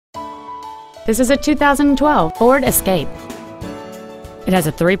This is a 2012 Ford Escape. It has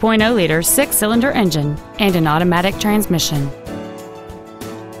a 3.0-liter 6-cylinder engine and an automatic transmission.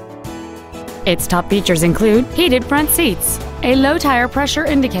 Its top features include heated front seats, a low tire pressure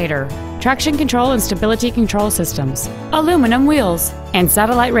indicator, traction control and stability control systems, aluminum wheels, and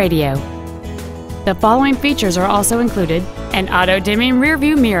satellite radio. The following features are also included: an auto-dimming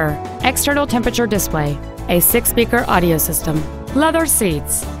rearview mirror, external temperature display, a 6-speaker audio system, leather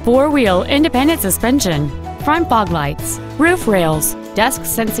seats, 4-wheel independent suspension, front fog lights, roof rails, dusk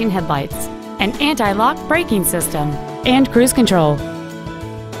sensing headlights, an anti-lock braking system, and cruise control.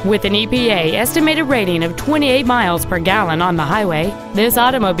 With an EPA estimated rating of 28 miles per gallon on the highway, this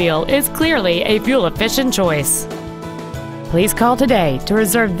automobile is clearly a fuel-efficient choice. Please call today to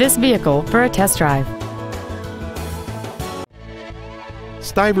reserve this vehicle for a test drive.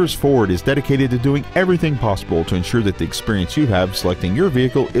 Stivers Ford is dedicated to doing everything possible to ensure that the experience you have selecting your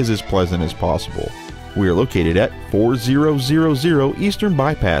vehicle is as pleasant as possible. We are located at 4000 Eastern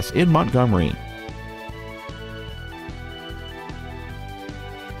Bypass in Montgomery.